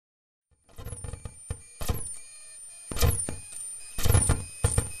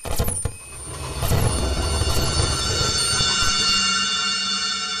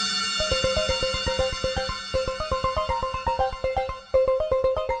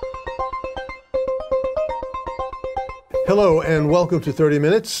Hello and welcome to 30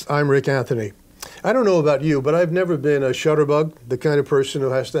 Minutes. I'm Rick Anthony. I don't know about you, but I've never been a shutterbug, the kind of person who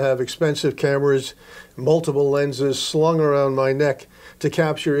has to have expensive cameras, multiple lenses slung around my neck to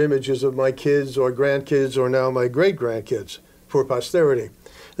capture images of my kids or grandkids or now my great-grandkids for posterity.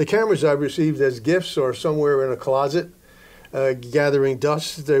 The cameras I've received as gifts are somewhere in a closet, gathering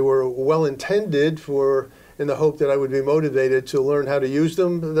dust. They were well intended in the hope that I would be motivated to learn how to use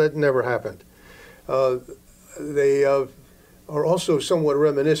them. That never happened. They are also somewhat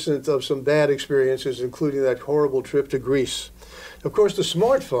reminiscent of some bad experiences, including that horrible trip to Greece. Of course, the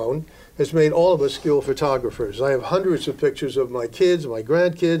smartphone has made all of us skilled photographers. I have hundreds of pictures of my kids, my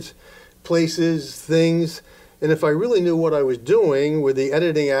grandkids, places, things, and if I really knew what I was doing with the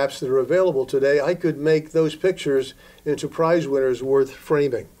editing apps that are available today, I could make those pictures into prize winners worth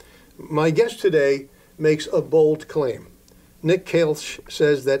framing. My guest today makes a bold claim. Nick Kelsh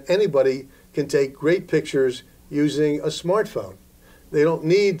says that anybody can take great pictures using a smartphone. They don't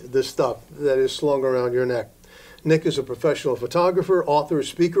need the stuff that is slung around your neck. Nick is a professional photographer, author,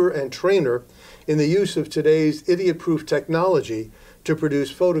 speaker, and trainer in the use of today's idiot-proof technology to produce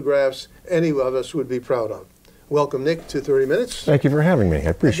photographs any of us would be proud of. Welcome, Nick, to 30 Minutes. Thank you for having me. I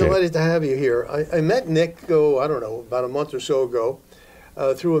appreciate it. I'm delighted to have you here. I met Nick, about a month or so ago,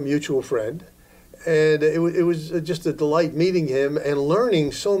 through a mutual friend. And it was just a delight meeting him and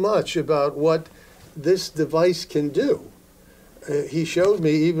learning so much about what this device can do. He showed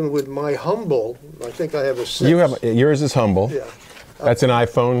me, even with my humble, I think I have a 6. Yours is humble. Yeah. That's an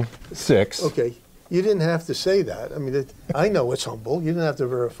iPhone 6. Okay. You didn't have to say that. I mean, I know it's humble. You didn't have to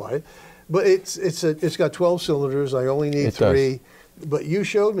verify it. But it's got 12 cylinders. I only need 3. But you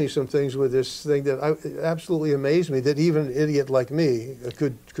showed me some things with this thing that absolutely amazed me that even an idiot like me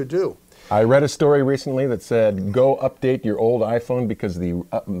could do. I read a story recently that said, go update your old iPhone because the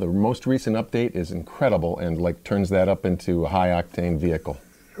most recent update is incredible and turns that up into a high-octane vehicle.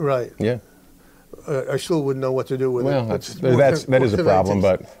 Right. Yeah. I still wouldn't know what to do with it. Well, that is a problem,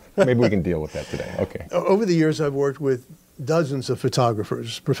 but maybe we can deal with that today. Okay. Over the years, I've worked with dozens of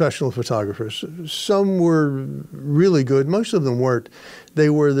photographers, professional photographers. Some were really good. Most of them weren't. They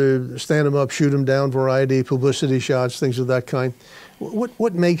were the stand 'em up, shoot 'em down variety, publicity shots, things of that kind. What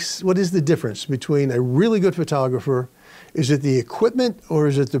is the difference between a really good photographer? Is it the equipment or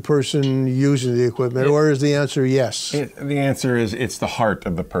is it the person using the equipment, or is the answer yes? The answer is it's the heart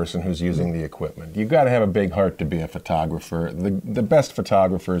of the person who's using the equipment. You've got to have a big heart to be a photographer. The best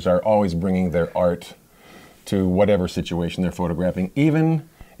photographers are always bringing their art to whatever situation they're photographing, even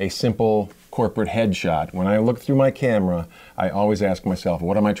a simple corporate headshot. When I look through my camera, I always ask myself,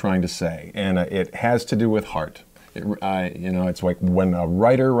 what am I trying to say? And it has to do with heart. It's like when a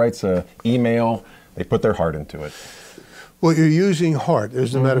writer writes an email, they put their heart into it. Well, you're using heart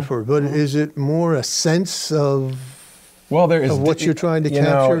as the metaphor, but is it more a sense of what you're trying to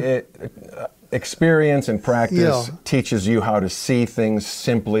capture? Experience and practice teaches you how to see things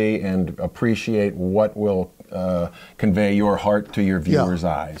simply and appreciate what will convey your heart to your viewer's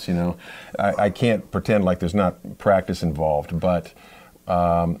eyes. I can't pretend like there's not practice involved, but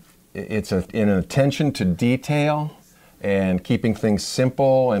it's an attention to detail and keeping things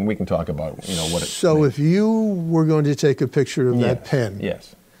simple, and we can talk about what it. So, if you were going to take a picture of that pen,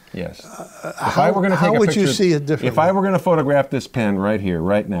 yes. How would you see it differently? If I were going to photograph this pen right here,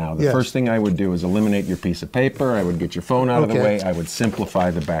 right now, the first thing I would do is eliminate your piece of paper. I would get your phone out of the way. I would simplify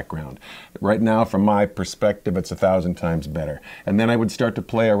the background. Right now, from my perspective, it's 1,000 times better. And then I would start to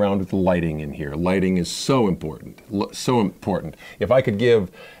play around with lighting in here. Lighting is so important, so important. If I could give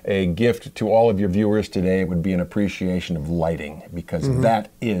a gift to all of your viewers today, it would be an appreciation of lighting, because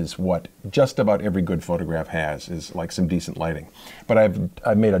that is what just about every good photograph has, is like some decent lighting. But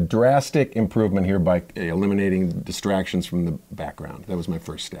I've made a drastic improvement here by eliminating distractions from the background. That was my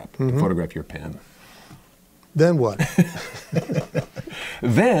first step, to photograph your pen. Then what?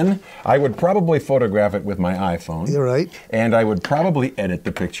 Then I would probably photograph it with my iPhone. You're right. And I would probably edit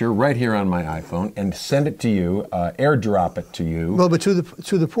the picture right here on my iPhone and send it to you, airdrop it to you. Well, but to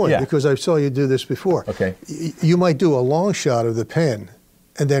the point, because I saw you do this before. Okay. You might do a long shot of the pen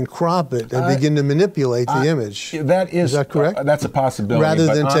and then crop it and begin to manipulate the image. Is that correct? That's a possibility.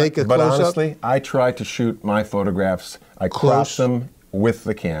 Rather than take a close-up? But honestly, I try to shoot my photographs, I crop them with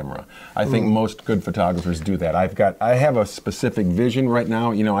the camera. I think most good photographers do that. I have a specific vision right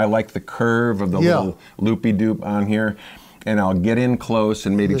now. I like the curve of the little loopy-doop on here. and I'll get in close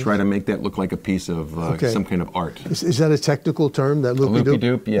and maybe try to make that look like a piece of some kind of art. Is that a technical term, that loopy-doop?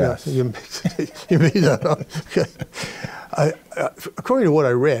 Loopy-doop, yes. Yeah, you made that up. Okay. According to what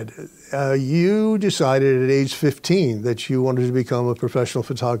I read, you decided at age 15 that you wanted to become a professional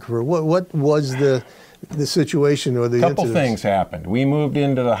photographer. What was the situation or the incidents? A couple things happened. We moved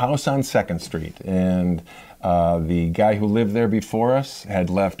into the house on 2nd Street, and the guy who lived there before us had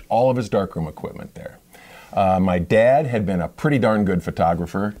left all of his darkroom equipment there. My dad had been a pretty darn good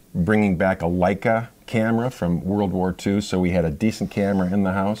photographer, bringing back a Leica camera from World War II, so we had a decent camera in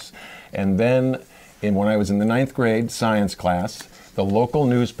the house. And then, when I was in the 9th grade science class, the local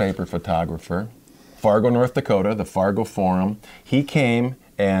newspaper photographer, Fargo, North Dakota, the Fargo Forum, he came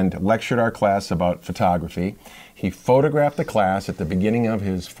and lectured our class about photography. He photographed the class at the beginning of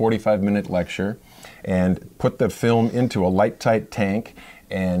his 45-minute lecture and put the film into a light-tight tank,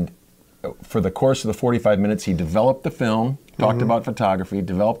 and for the course of the 45 minutes, he developed the film, talked about photography,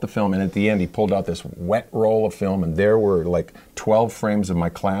 developed the film, and at the end, he pulled out this wet roll of film, and there were like 12 frames of my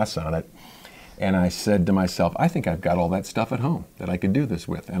class on it. And I said to myself, I think I've got all that stuff at home that I could do this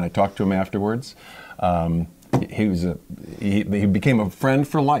with. And I talked to him afterwards. He became a friend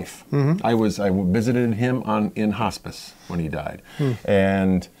for life. I visited him in hospice when he died,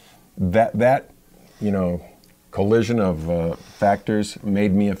 and that collision of factors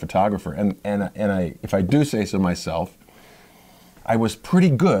made me a photographer. And if I do say so myself, I was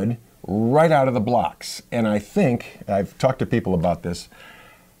pretty good right out of the blocks. And I think, I've talked to people about this,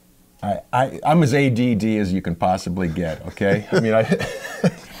 I'm as ADD as you can possibly get, okay? I mean,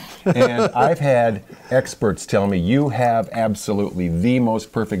 and I've had experts tell me, you have absolutely the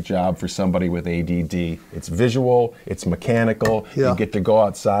most perfect job for somebody with ADD. It's visual, it's mechanical, you get to go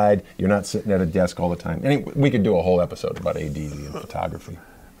outside, you're not sitting at a desk all the time. Anyway, we could do a whole episode about ADD and photography.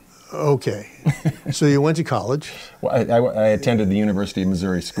 Okay. So you went to college. Well, I attended the University of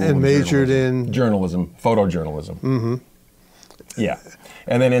Missouri School and majored in journalism, photojournalism. Yeah.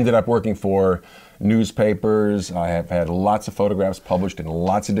 And then ended up working for newspapers. I have had lots of photographs published in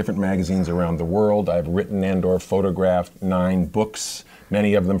lots of different magazines around the world. I've written and/or photographed 9 books,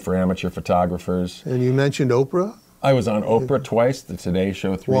 many of them for amateur photographers. And you mentioned Oprah? I was on Oprah twice, the Today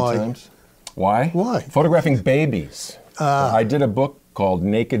Show 3 times. Why? Why? Photographing babies. I did a book called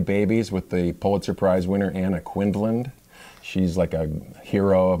Naked Babies with the Pulitzer Prize winner Anna Quindland. She's like a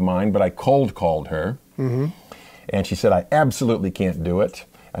hero of mine, but I cold called her. And she said, I absolutely can't do it.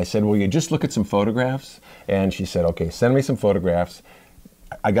 I said, will you just look at some photographs? And she said, okay, send me some photographs.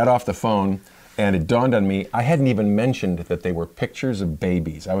 I got off the phone, and it dawned on me, I hadn't even mentioned that they were pictures of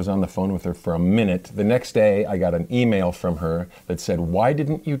babies. I was on the phone with her for a minute. The next day, I got an email from her that said, why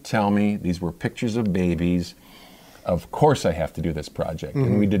didn't you tell me these were pictures of babies? Of course I have to do this project.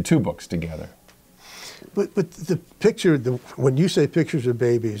 And we did 2 books together. But the picture, when you say pictures of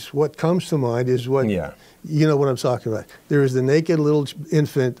babies, what comes to mind is what, you know what I'm talking about. There is the naked little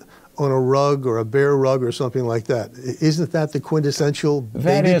infant on a rug or a bare rug or something like that. Isn't that the quintessential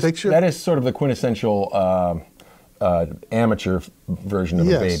baby picture? That is sort of the quintessential amateur version of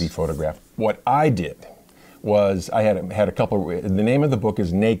a baby photograph. What I did was I had a couple, the name of the book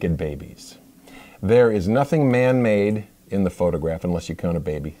is Naked Babies. There is nothing man-made in the photograph unless you count a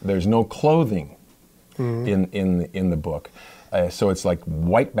baby. There's no clothing in the book. So it's like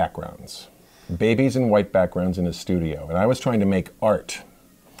white backgrounds. Babies in white backgrounds in a studio. And I was trying to make art.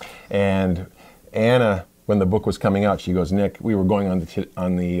 And Anna, when the book was coming out, she goes, Nick, we were going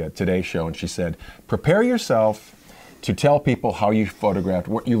on the Today Show, and she said, prepare yourself to tell people how you photographed,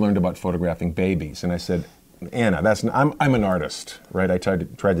 what you learned about photographing babies. And I said, Anna, I'm an artist, right? I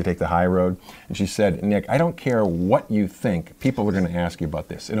tried to take the high road. And she said, Nick, I don't care what you think. People are going to ask you about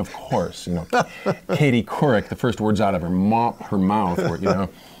this. And of course, Katie Couric, the first words out of her mouth were,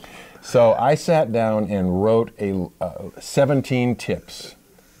 So I sat down and wrote 17 tips,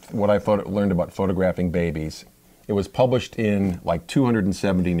 what I learned about photographing babies. It was published in like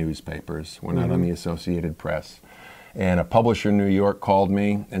 270 newspapers, went out on the Associated Press. And a publisher in New York called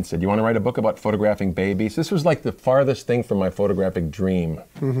me and said, you want to write a book about photographing babies? This was like the farthest thing from my photographic dream.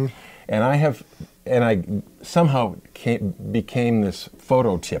 And I somehow became this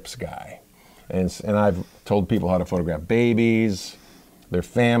photo tips guy. And I've told people how to photograph babies, their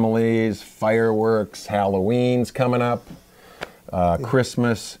families, fireworks, Halloween's coming up,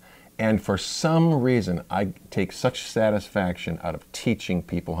 Christmas. And for some reason, I take such satisfaction out of teaching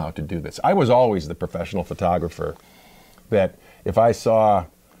people how to do this. I was always the professional photographer that if I saw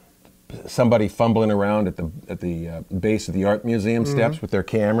somebody fumbling around at the base of the art museum steps with their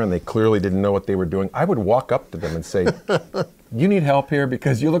camera and they clearly didn't know what they were doing, I would walk up to them and say, you need help here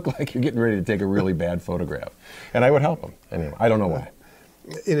because you look like you're getting ready to take a really bad photograph. And I would help them. Anyway, I don't know why.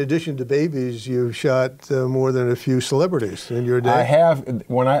 In addition to babies, you've shot more than a few celebrities in your day. I have.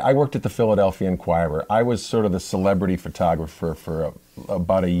 When I worked at the Philadelphia Inquirer, I was sort of the celebrity photographer for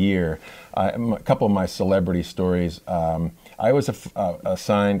about a year. A couple of my celebrity stories, I was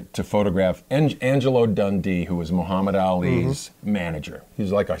assigned to photograph Angelo Dundee, who was Muhammad Ali's manager.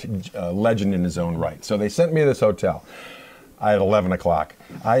 He's like a legend in his own right. So they sent me to this hotel at 11 o'clock.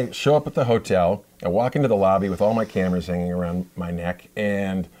 I show up at the hotel. I walk into the lobby with all my cameras hanging around my neck,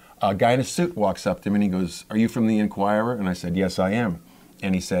 and a guy in a suit walks up to me and he goes, "Are you from the Inquirer?" And I said, "Yes, I am."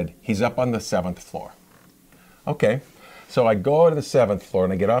 And he said, "He's up on the 7th floor." Okay. So I go to the 7th floor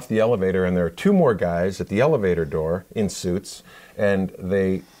and I get off the elevator, and there are two more guys at the elevator door in suits, and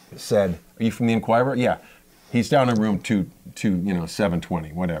they said, "Are you from the Inquirer?" "Yeah." "He's down in room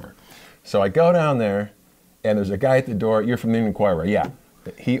 720, whatever." So I go down there, and there's a guy at the door. "You're from the Inquirer?" "Yeah."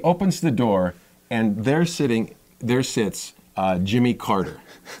 He opens the door, and there sits Jimmy Carter,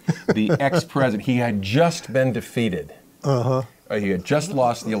 the ex-president. He had just been defeated. He had just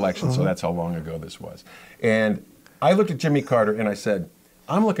lost the election, so that's how long ago this was. And I looked at Jimmy Carter and I said,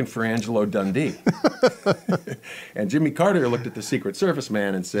 "I'm looking for Angelo Dundee." And Jimmy Carter looked at the Secret Service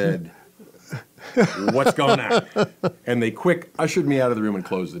man and said, "What's going on?" And they quick ushered me out of the room and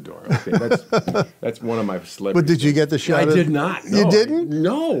closed the door. Okay, that's one of my celebrities. But did you get the shot? I did not. No, you didn't?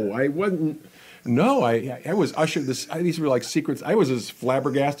 No, I wasn't. No, I was ushered. These were like secrets. I was as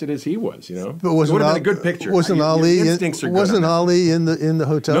flabbergasted as he was, you know. But wasn't it would have been a good picture. Wasn't Ali? Wasn't Ali in the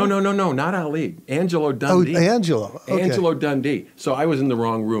hotel? No, not Ali. Angelo Dundee. Oh, Angelo. Okay. Angelo Dundee. So I was in the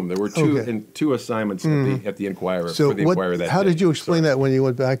wrong room. There were two assignments at the Inquirer for the Inquirer that day. How did you explain that when you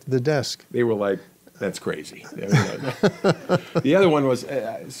went back to the desk? They were like, "That's crazy." The other one was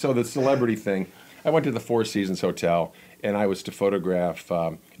so the celebrity thing. I went to the Four Seasons Hotel, and I was to photograph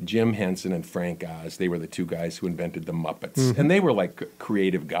Jim Henson and Frank Oz. They were the two guys who invented the Muppets. And they were like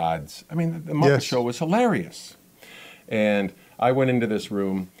creative gods. I mean, the Muppet Show was hilarious. And I went into this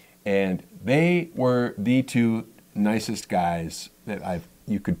room, and they were the two nicest guys that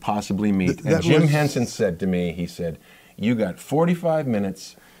you could possibly meet. And Jim Henson said to me, he said, "You got 45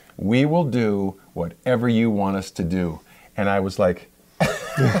 minutes. We will do whatever you want us to do." And I was like,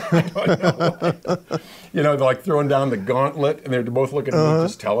 I don't know. You know, they're like throwing down the gauntlet, and they're both looking at me,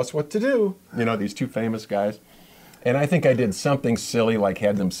 "Just tell us what to do." You know, these two famous guys. And I think I did something silly, like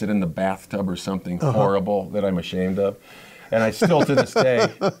had them sit in the bathtub or something horrible that I'm ashamed of. And I still to this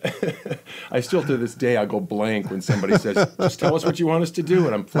day, I go blank when somebody says, "Just tell us what you want us to do."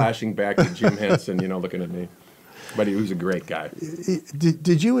 And I'm flashing back to Jim Henson, you know, looking at me. But he was a great guy.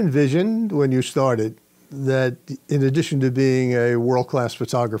 Did you envision when you started that in addition to being a world-class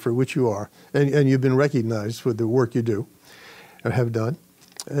photographer, which you are, and you've been recognized for the work you do or have done,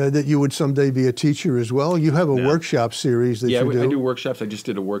 that you would someday be a teacher as well? You have a workshop series that you do. Yeah, I do workshops. I just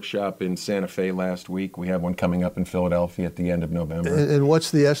did a workshop in Santa Fe last week. We have one coming up in Philadelphia at the end of November. And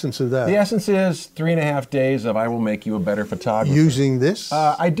what's the essence of that? The essence is 3.5 days of "I will make you a better photographer." Using this?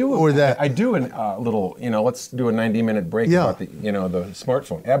 I do. Or that? I do a little, you know, let's do a 90-minute break about the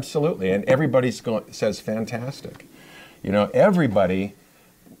smartphone. Absolutely. And everybody says fantastic. You know, everybody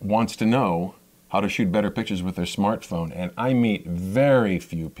wants to know how to shoot better pictures with their smartphone. And I meet very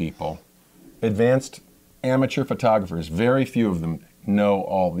few people, advanced amateur photographers, very few of them know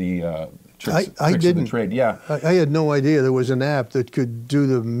all the tricks of the trade. Yeah. I had no idea there was an app that could do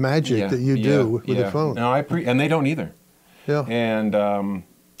the magic that you do with the phone. No, and they don't either. Yeah. And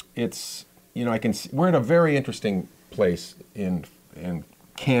it's, you know, we're at a very interesting place in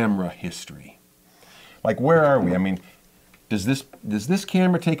camera history. Like, where are we? I mean, does this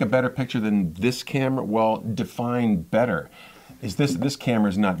camera take a better picture than this camera? Well, define better. This camera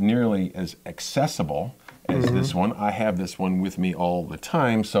is not nearly as accessible as this one. I have this one with me all the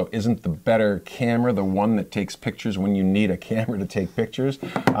time, so isn't the better camera the one that takes pictures when you need a camera to take pictures?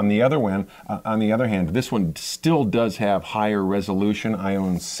 On the other hand, this one still does have higher resolution. I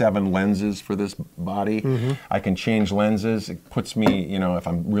own 7 lenses for this body. I can change lenses. It puts me, you know, if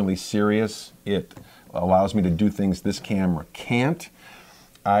I'm really serious, it allows me to do things this camera can't.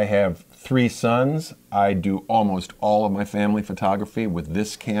 I have 3 sons. I do almost all of my family photography with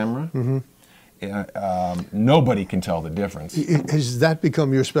this camera. Nobody can tell the difference. Has that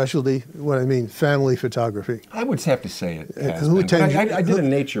become your specialty? What I mean, family photography? I would have to say it has been. I did a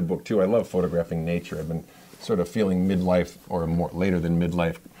nature book too. I love photographing nature. I've been sort of feeling midlife, or more later than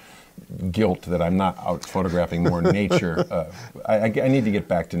midlife, guilt that I'm not out photographing more nature. I need to get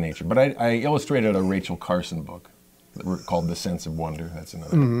back to nature. But I illustrated a Rachel Carson book called The Sense of Wonder. That's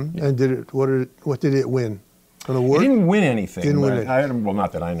another. And what did it win? An award? It didn't win anything. Didn't win it. Well,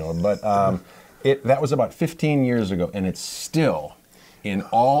 not that I know of, but that was about 15 years ago, and it's still in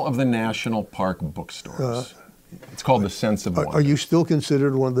all of the national park bookstores. It's called The Sense of Wonder. Are you still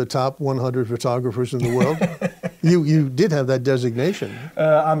considered one of the top 100 photographers in the world? You did have that designation.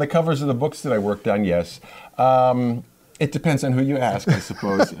 On the covers of the books that I worked on, yes. It depends on who you ask, I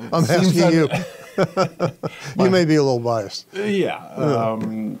suppose. I'm asking you. You may be a little biased. Yeah,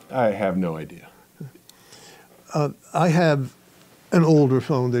 I have no idea. I have an older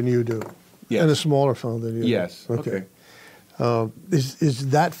phone than you do, yes. and a smaller phone than you do. Yes. Okay. Is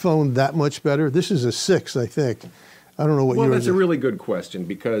that phone that much better? This is a 6, I think. I don't know what yours is. Well, that's a really good question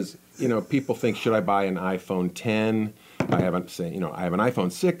because, people think, should I buy an iPhone 10? I have an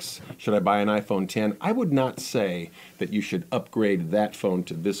iPhone 6. Should I buy an iPhone 10? I would not say that you should upgrade that phone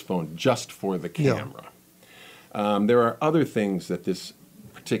to this phone just for the camera. No. There are other things that this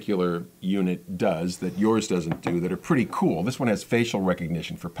particular unit does that yours doesn't do that are pretty cool. This one has facial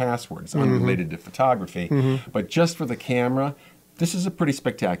recognition for passwords, unrelated to photography, but just for the camera, this is a pretty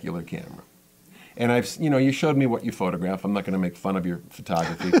spectacular camera. And you showed me what you photograph. I'm not going to make fun of your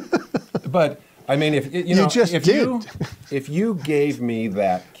photography, but I mean, if you gave me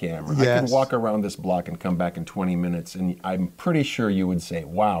that camera, yes. I could walk around this block and come back in 20 minutes, and I'm pretty sure you would say,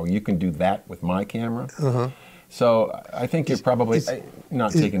 "Wow, you can do that with my camera." So I think you're probably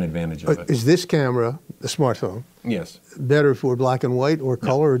not taking advantage of it. Is this camera, the smartphone, yes, better for black and white or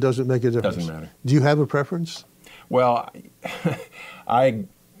color, or does it make a difference? Doesn't matter. Do you have a preference? Well,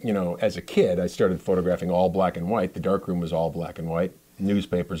 as a kid, I started photographing all black and white. The darkroom was all black and white.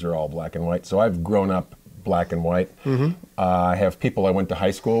 Newspapers are all black and white. So I've grown up black and white. I have people I went to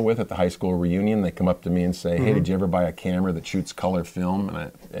high school with at the high school reunion. They come up to me and say, "Hey, did you ever buy a camera that shoots color film?"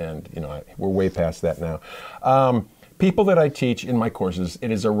 We're way past that now. People that I teach in my courses, it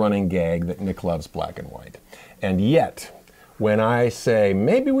is a running gag that Nick loves black and white. And yet, when I say,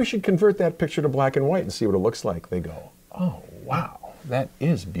 maybe we should convert that picture to black and white and see what it looks like, they go, "Oh, wow, that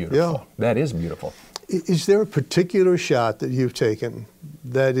is beautiful." Yeah. That is beautiful. Is there a particular shot that you've taken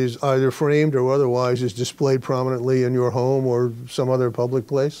that is either framed or otherwise is displayed prominently in your home or some other public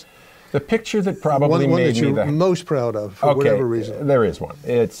place? The picture that probably one made that me you're most proud of for whatever reason. There is one.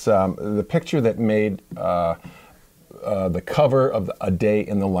 It's the picture that made the cover of A Day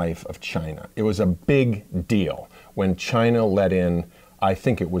in the Life of China. It was a big deal when China let in, I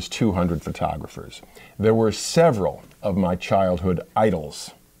think it was 200 photographers. There were several of my childhood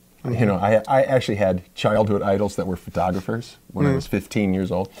idols. I actually had childhood idols that were photographers when I was 15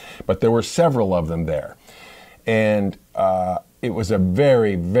 years old, but there were several of them there. And it was a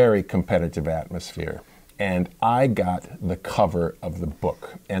very, very competitive atmosphere. And I got the cover of the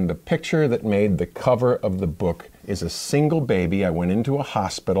book. And the picture that made the cover of the book is a single baby. I went into a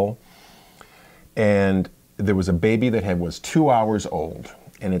hospital, and there was a baby that was 2 hours old.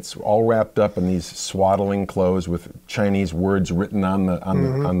 And it's all wrapped up in these swaddling clothes with Chinese words written on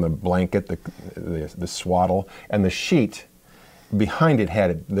the blanket, the swaddle, and the sheet behind it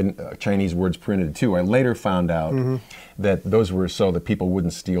had the Chinese words printed too. I later found out that those were so that people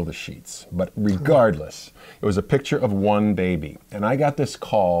wouldn't steal the sheets. But regardless, it was a picture of one baby, and I got this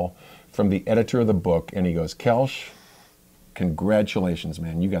call from the editor of the book, and he goes, "Kelsh, congratulations,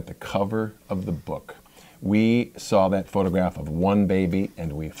 man! You got the cover of the book." We saw that photograph of one baby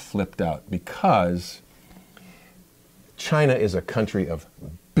and we flipped out because China is a country of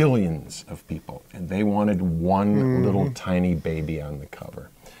billions of people and they wanted one little tiny baby on the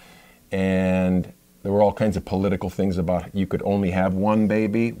cover. And there were all kinds of political things about you could only have one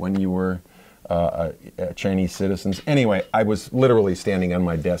baby when you were Chinese citizens. Anyway, I was literally standing on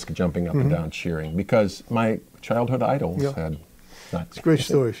my desk jumping up and down cheering because my childhood idols had not. It's a great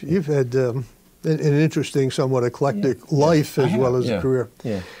story. You've had an interesting, somewhat eclectic life as well as a career.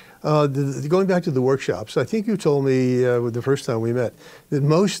 Yeah. Going back to the workshops, I think you told me the first time we met that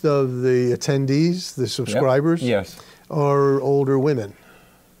most of the attendees, the subscribers, are older women.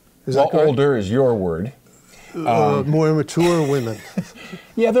 Is that correct? Older is your word. More mature women.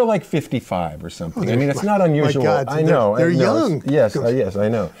 Yeah, they're like 55 or something. I mean, it's not unusual. My God, I know. They're young. Yes, I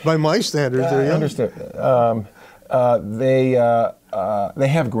know. By my standards, they're young. I understand. They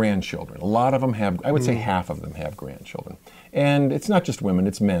have grandchildren. A lot of them have, I would say half of them have grandchildren. And it's not just women,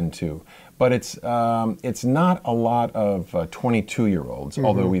 it's men too. But it's not a lot of 22-year-olds,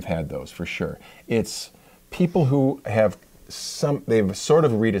 although we've had those for sure. It's people who have they've sort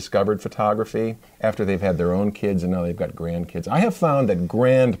of rediscovered photography after they've had their own kids and now they've got grandkids. I have found that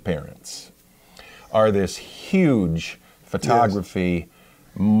grandparents are this huge photography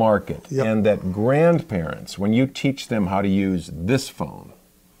market, and that grandparents, when you teach them how to use this phone,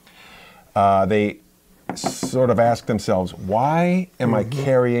 they sort of ask themselves, why am I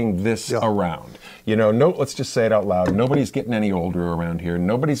carrying this around? You know, let's just say it out loud. Nobody's getting any older around here.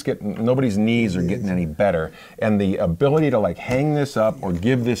 Nobody's knees are getting any better. And the ability to like hang this up or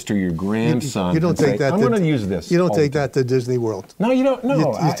give this to your grandson. You don't take that. I'm going to use this. You don't take that to Disney World. No, you don't.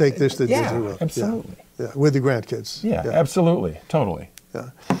 No, you take this to Disney World. Absolutely. Yeah, with the grandkids. Yeah, absolutely, totally.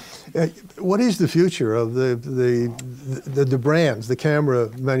 Yeah. What is the future of the brands, the camera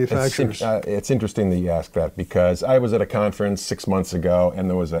manufacturers? It's interesting that you ask that, because I was at a conference 6 months ago, and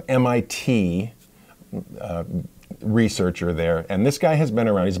there was an MIT researcher there, and this guy has been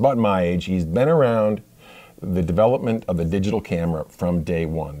around. He's about my age. He's been around the development of the digital camera from day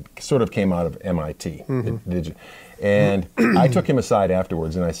one. Sort of came out of MIT. And I took him aside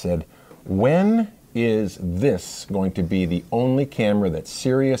afterwards, and I said, when is this going to be the only camera that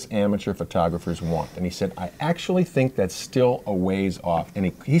serious amateur photographers want? And he said, I actually think that's still a ways off.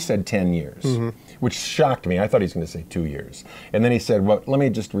 And he said 10 years, which shocked me. I thought he was going to say 2 years. And then he said, well, let me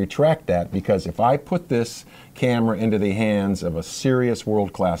just retract that, because if I put this camera into the hands of a serious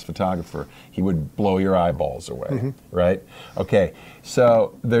world-class photographer, he would blow your eyeballs away, right? Okay,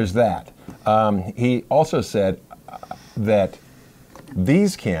 so there's that. He also said that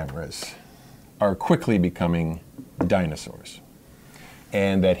these cameras are quickly becoming dinosaurs,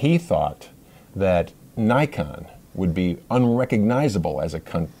 and that he thought that Nikon would be unrecognizable as a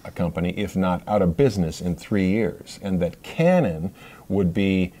company, if not out of business in 3 years, and that Canon would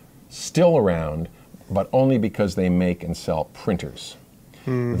be still around, but only because they make and sell printers.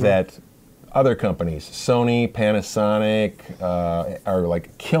 That other companies, Sony, Panasonic, are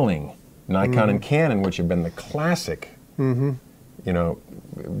like killing Nikon and Canon, which have been the classic you know,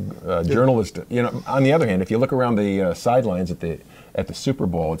 journalist. You know, on the other hand, if you look around the sidelines at the Super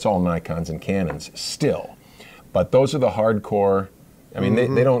Bowl, it's all Nikons and Canons still. But those are the hardcore. I mean,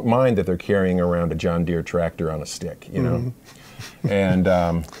 they don't mind that they're carrying around a John Deere tractor on a stick, you know. And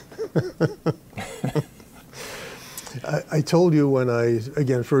I told you when I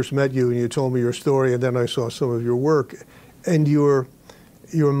again first met you, and you told me your story, and then I saw some of your work, and your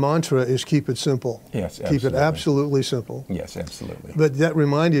mantra is keep it simple. Yes, absolutely. Keep it absolutely simple. Yes, absolutely. But that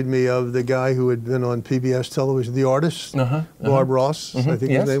reminded me of the guy who had been on PBS television, The Artist, Bob Ross, I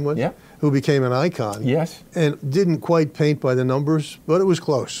think his name was, who became an icon. Yes. And didn't quite paint by the numbers, but it was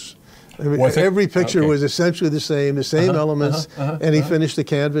close. I mean, every picture was essentially the same elements, and he finished the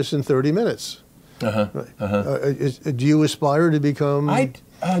canvas in 30 minutes. Do you aspire to become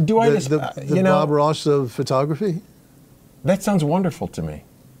the Bob Ross of photography? That sounds wonderful to me.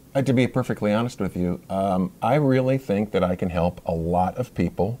 To be perfectly honest with you, I really think that I can help a lot of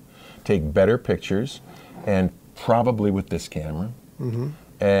people take better pictures, and probably with this camera.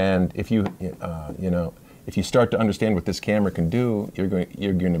 And if you, if you start to understand what this camera can do, you're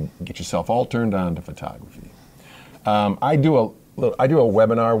going to get yourself all turned on to photography. I do a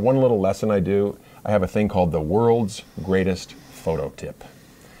webinar. One little lesson I do. I have a thing called the World's Greatest Photo Tip.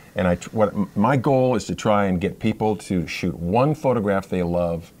 And my goal is to try and get people to shoot one photograph they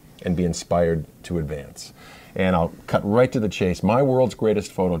love and be inspired to advance. And I'll cut right to the chase. My world's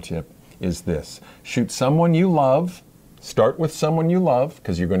greatest photo tip is this. Shoot someone you love. Start with someone you love,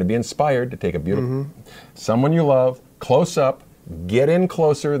 because you're going to be inspired to take a beautiful someone you love, close up, get in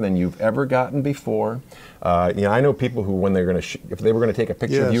closer than you've ever gotten before. I know people who, when they're going to, if they were going to take a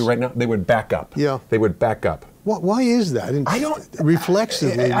picture of you right now, they would back up. Yeah. They would back up. Why is that? I don't.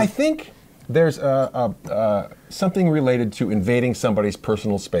 Reflexively. I think there's something related to invading somebody's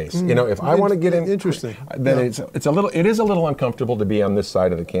personal space. You know, if I want to get in, interesting. Then it is a little uncomfortable to be on this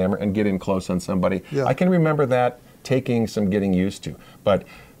side of the camera and get in close on somebody. I can remember that taking some getting used to. But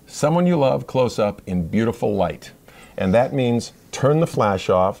someone you love close up in beautiful light, and that means turn the flash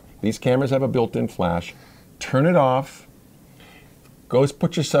off. These cameras have a built-in flash. Turn it off. Go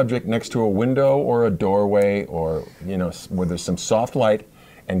put your subject next to a window or a doorway, or where there's some soft light,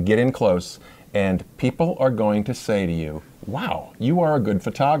 and get in close. And people are going to say to you, wow, you are a good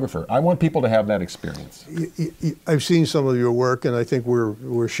photographer. I want people to have that experience. I've seen some of your work, and I think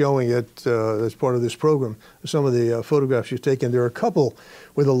we're showing it as part of this program. Some of the photographs you've taken. There are a couple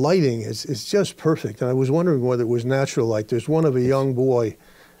where the lighting is just perfect. And I was wondering whether it was natural light. There's one of a young boy.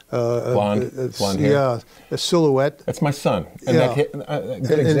 Blonde hair. Yeah, a silhouette. That's my son. And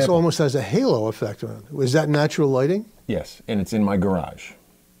it almost has a halo effect on it. Was that natural lighting? Yes, and it's in my garage.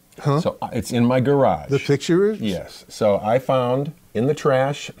 So it's in my garage. The picture is? Yes. So I found in the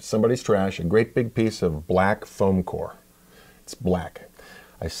trash, somebody's trash, a great big piece of black foam core. It's black.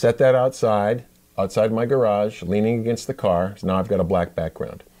 I set that outside my garage, leaning against the car. So now I've got a black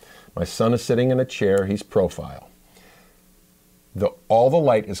background. My son is sitting in a chair. He's profile. All the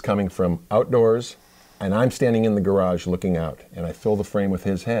light is coming from outdoors and I'm standing in the garage looking out, and I fill the frame with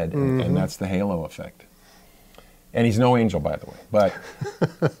his head, and that's the halo effect. And he's no angel, by the way,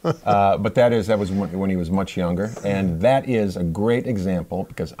 but that was when he was much younger, and that is a great example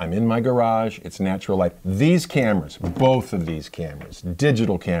because I'm in my garage. It's natural light. These cameras, both of these cameras,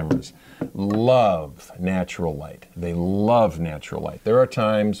 digital cameras, love natural light. They love natural light. There are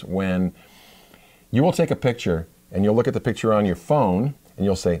times when you will take a picture and you'll look at the picture on your phone and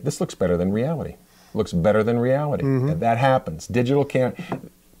you'll say, "This looks better than reality. Looks better than reality." And that happens. Digital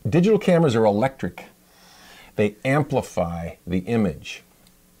cameras are electric. They amplify the image.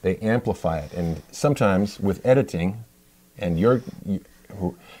 They amplify it. And sometimes with editing, and your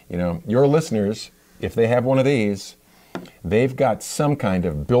listeners, if they have one of these, they've got some kind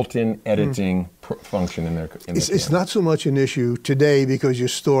of built-in editing function in their It's not so much an issue today because you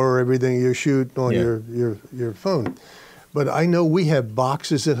store everything you shoot on your phone. But I know we have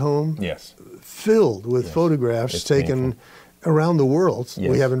boxes at home filled with photographs taken around the world.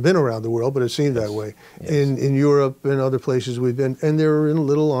 We haven't been around the world, but it seemed that way. In Europe and other places we've been, and they're in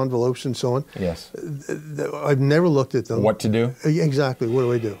little envelopes and so on. I've never looked at them. What to do? Exactly. What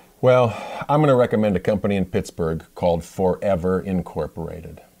do I do? Well, I'm going to recommend a company in Pittsburgh called Forever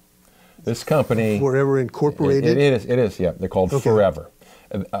Incorporated. This company... Forever Incorporated? It is, yeah. They're called Forever.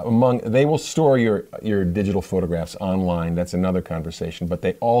 They will store your digital photographs online. That's another conversation. But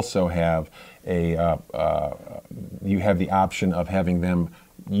they also have you have the option of having them.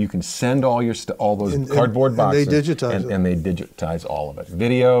 You can send all those cardboard boxes, and they digitize all of it.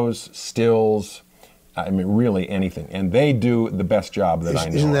 Videos, stills. I mean, really anything, and they do the best job that I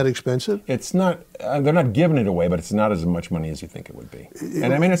know. Isn't that expensive? It's not. They're not giving it away, but it's not as much money as you think it would be.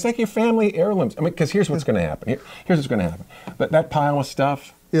 And I mean, it's like your family heirlooms. I mean, because here's what's going to happen. Here's what's going to happen. That pile of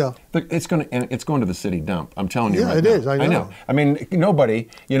stuff. It's going to the city dump. I'm telling you. Yeah, it is. I know. I mean, nobody.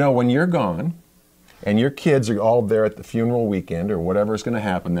 When you're gone, and your kids are all there at the funeral weekend or whatever is going to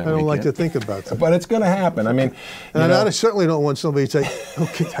happen that weekend. I don't like to think about that. But it's going to happen. I mean, I certainly don't want somebody to take.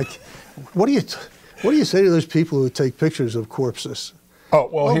 Okay, what do you say to those people who take pictures of corpses? Oh,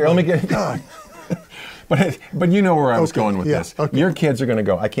 well, here, let me get... God. But you know where I was going with this. Okay. Your kids are going to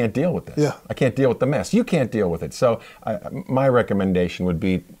go, I can't deal with this. I can't deal with the mess. You can't deal with it. So my recommendation would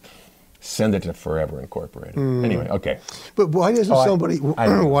be send it to Forever Incorporated. Anyway, okay. But why doesn't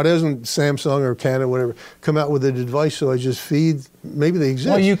why doesn't Samsung or Canon or whatever come out with a device so I just feed, maybe they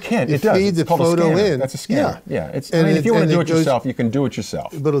exist. Well, you can. It does. Feed the photo in. That's a scanner. Yeah. If you want to do it yourself, you can do it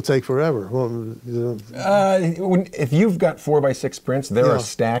yourself. But it'll take forever. Well, if you've got 4x6 prints, there are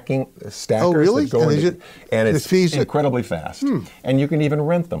stackers that go in, and it's incredibly fast. And you can even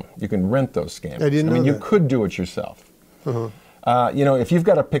rent them. You can rent those scanners. I didn't know that. You could do it yourself. If you've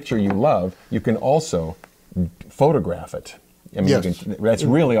got a picture you love, you can also photograph it. I mean, that's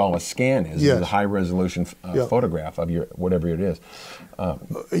really all a scan is a high-resolution photograph of your whatever it is.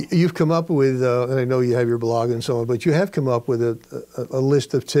 You've come up with, and I know you have your blog and so on, but you have come up with a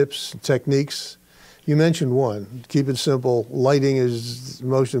list of tips, techniques. You mentioned one. Keep it simple. Lighting is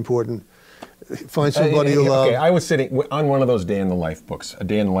most important. Find somebody you love. Okay, I was sitting on one of those day in the life books, A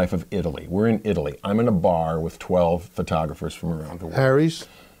Day in the Life of Italy. We're in Italy. I'm in a bar with 12 photographers from around the world. Harry's?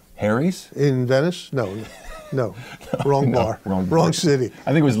 Harry's? In Venice? No. Wrong bar. Wrong city.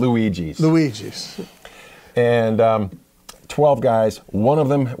 I think it was Luigi's. Luigi's. And 12 guys. One of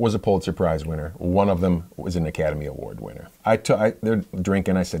them was a Pulitzer Prize winner. One of them was an Academy Award winner. They're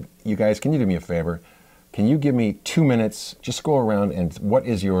drinking. I said, you guys, can you do me a favor? Can you give me 2 minutes? Just go around and what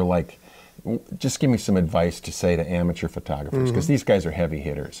is your just give me some advice to say to amateur photographers, because these guys are heavy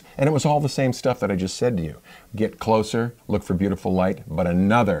hitters. And it was all the same stuff that I just said to you. Get closer, look for beautiful light. But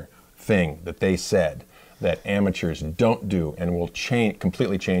another thing that they said that amateurs don't do and will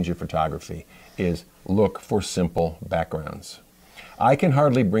completely change your photography is look for simple backgrounds. I can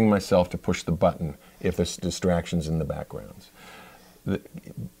hardly bring myself to push the button if there's distractions in the backgrounds.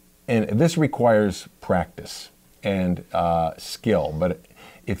 And this requires practice and skill, but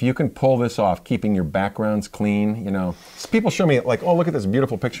if you can pull this off, keeping your backgrounds clean, people show me oh, look at this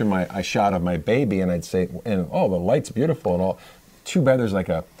beautiful picture I shot of my baby, and I'd say, the light's beautiful and all. Too bad there's like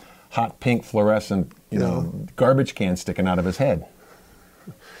a hot pink fluorescent, garbage can sticking out of his head.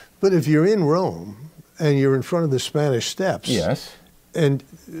 But if you're in Rome and you're in front of the Spanish Steps, and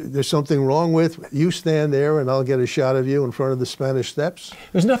there's something wrong with you stand there and I'll get a shot of you in front of the Spanish Steps.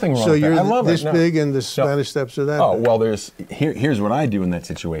 There's nothing wrong with that. I love this big and the Spanish Steps are that big. Well, here's what I do in that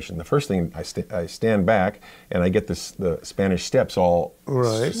situation. The first thing, I stand back and I get the Spanish Steps all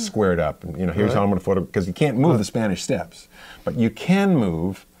squared up. And here's how I'm going to photo, because you can't move the Spanish Steps, but you can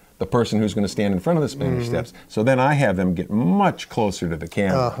move the person who's going to stand in front of the Spanish Steps. So then I have them get much closer to the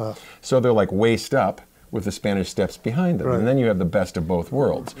camera. So they're like waist up. with the Spanish Steps behind them. Right. And then you have the best of both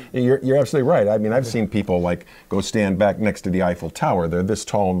worlds. You're absolutely right. I mean, I've seen people like go stand back next to the Eiffel Tower. They're this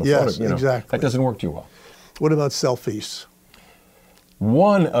tall in the photo. Yes, exactly. That doesn't work too well. What about selfies?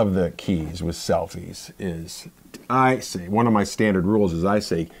 One of the keys with selfies is, I say, one of my standard rules is I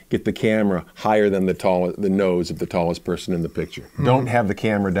say, get the camera higher than the nose of the tallest person in the picture. Mm-hmm. Don't have the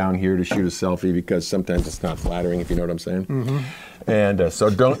camera down here to shoot a selfie because sometimes it's not flattering, if you know what I'm saying. Mm-hmm. And so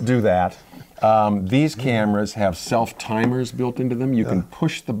don't do that. These cameras have self-timers built into them. You can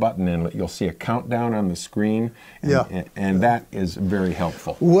push the button in. You'll see a countdown on the screen, and that is very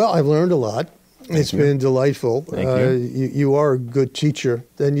helpful. Well, I've learned a lot. It's been delightful. Thank you. You are a good teacher,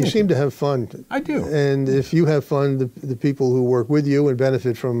 and you seem to have fun. I do. And if you have fun, the people who work with you and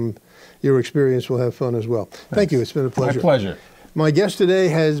benefit from your experience will have fun as well. Thank you. It's been a pleasure. My pleasure. My guest today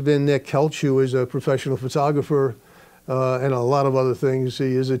has been Nick Kelsh, who is a professional photographer and a lot of other things.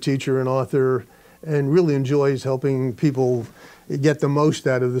 He is a teacher and author and really enjoys helping people get the most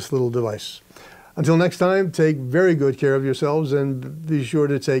out of this little device. Until next time, take very good care of yourselves and be sure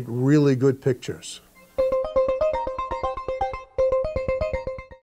to take really good pictures.